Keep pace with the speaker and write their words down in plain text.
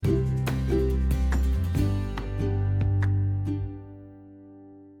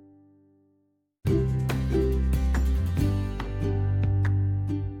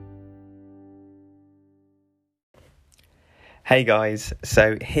Hey guys,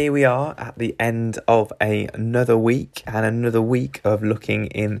 so here we are at the end of another week of looking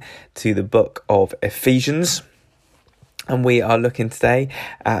into the book of Ephesians. And we are looking today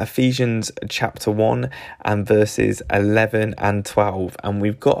at Ephesians chapter 1 and verses 11 and 12. And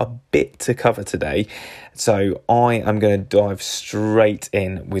we've got a bit to cover today. So I am going to dive straight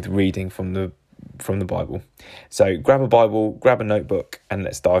in with reading from the Bible. So grab a Bible, grab a notebook, and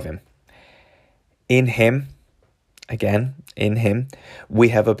let's dive in. In him, we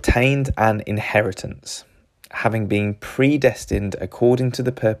have obtained an inheritance, having been predestined according to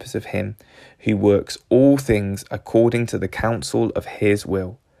the purpose of him who works all things according to the counsel of his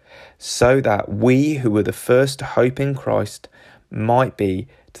will, so that we who were the first to hope in Christ might be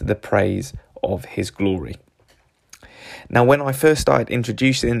to the praise of his glory. Now, when I first started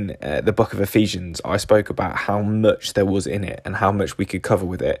introducing the book of Ephesians, I spoke about how much there was in it and how much we could cover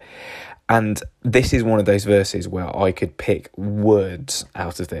with it. And this is one of those verses where I could pick words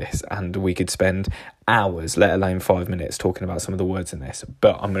out of this and we could spend hours, let alone 5 minutes, talking about some of the words in this.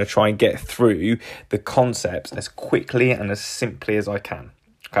 But I'm going to try and get through the concepts as quickly and as simply as I can.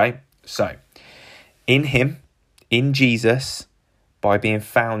 Okay, so in him, in Jesus, by being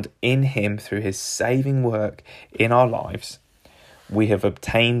found in him through his saving work in our lives, we have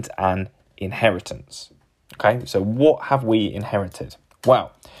obtained an inheritance. Okay, so what have we inherited?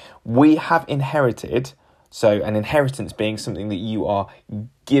 Well, we have inherited, so an inheritance being something that you are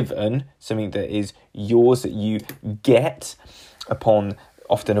given, something that is yours that you get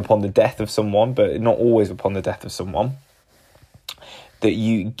often upon the death of someone, but not always upon the death of someone, that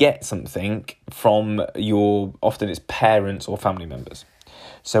you get something from often it's parents or family members.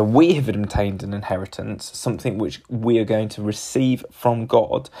 So we have obtained an inheritance, something which we are going to receive from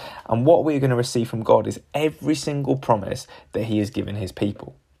God. And what we are going to receive from God is every single promise that he has given his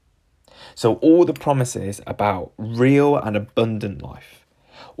people. So all the promises about real and abundant life,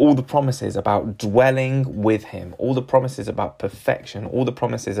 all the promises about dwelling with him, all the promises about perfection, all the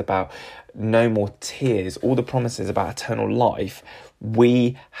promises about no more tears, all the promises about eternal life,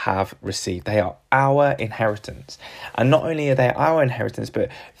 we have received. They are our inheritance. And not only are they our inheritance, but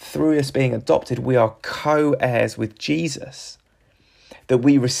through us being adopted, we are co-heirs with Jesus. That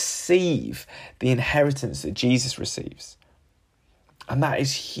we receive the inheritance that Jesus receives. And that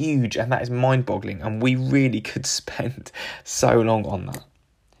is huge and that is mind-boggling. And we really could spend so long on that.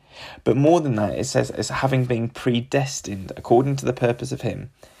 But more than that, it says it's having been predestined according to the purpose of him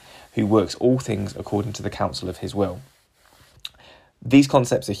who works all things according to the counsel of his will. These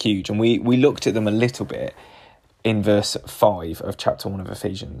concepts are huge, and we looked at them a little bit in verse 5 of chapter 1 of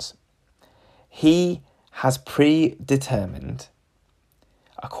Ephesians. He has predetermined,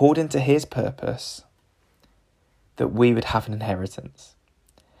 according to his purpose, that we would have an inheritance.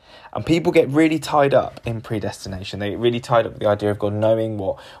 And people get really tied up in predestination. They get really tied up with the idea of God knowing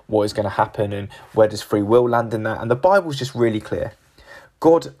what is going to happen and where does free will land in that. And the Bible's just really clear.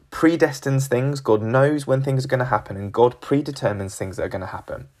 God predestines things, God knows when things are going to happen, and God predetermines things that are going to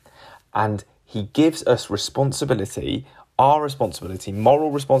happen. And he gives us responsibility, our responsibility, moral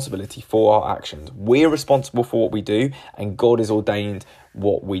responsibility for our actions. We're responsible for what we do, and God has ordained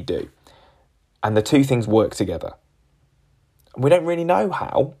what we do. And the two things work together. We don't really know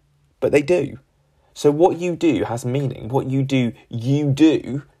how, but they do. So what you do has meaning. What you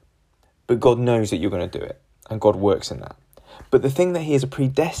do, but God knows that you're going to do it, and God works in that. But the thing that he has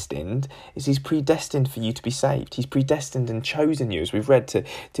predestined is he's predestined for you to be saved. He's predestined and chosen you, as we've read,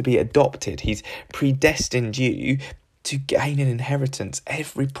 to be adopted. He's predestined you to gain an inheritance,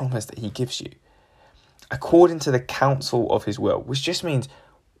 every promise that he gives you, according to the counsel of his will, which just means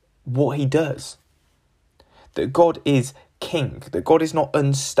what he does. That God is king, that God is not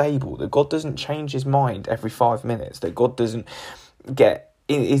unstable, that God doesn't change his mind every 5 minutes, that God doesn't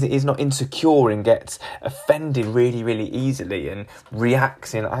is not insecure and gets offended really, really easily and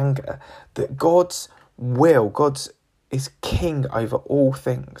reacts in anger. That God's will, is king over all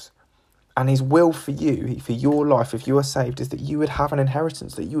things. And his will for you, for your life, if you are saved, is that you would have an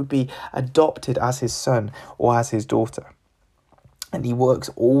inheritance, that you would be adopted as his son or as his daughter. And he works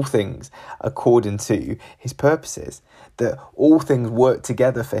all things according to his purposes. That all things work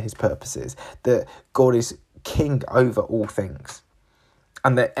together for his purposes. That God is king over all things.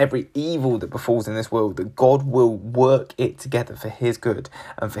 And that every evil that befalls in this world, that God will work it together for his good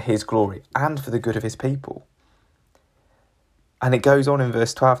and for his glory and for the good of his people. And it goes on in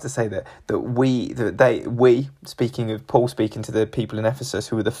verse 12 to say that we, speaking of Paul speaking to the people in Ephesus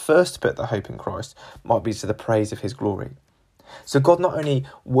who were the first to put their hope in Christ, might be to the praise of his glory. So God not only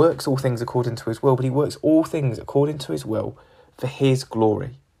works all things according to his will, but he works all things according to his will for his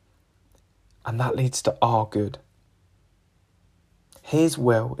glory. And that leads to our good. His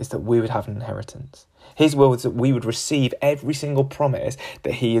will is that we would have an inheritance. His will is that we would receive every single promise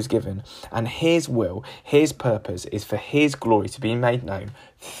that he has given. And his will, his purpose is for his glory to be made known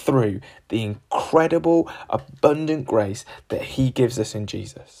through the incredible, abundant grace that he gives us in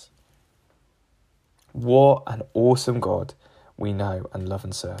Jesus. What an awesome God we know and love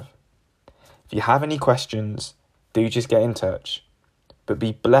and serve. If you have any questions, do just get in touch. But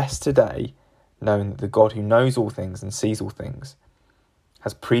be blessed today, knowing that the God who knows all things and sees all things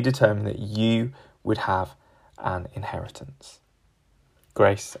has predetermined that you would have an inheritance.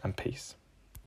 Grace and peace.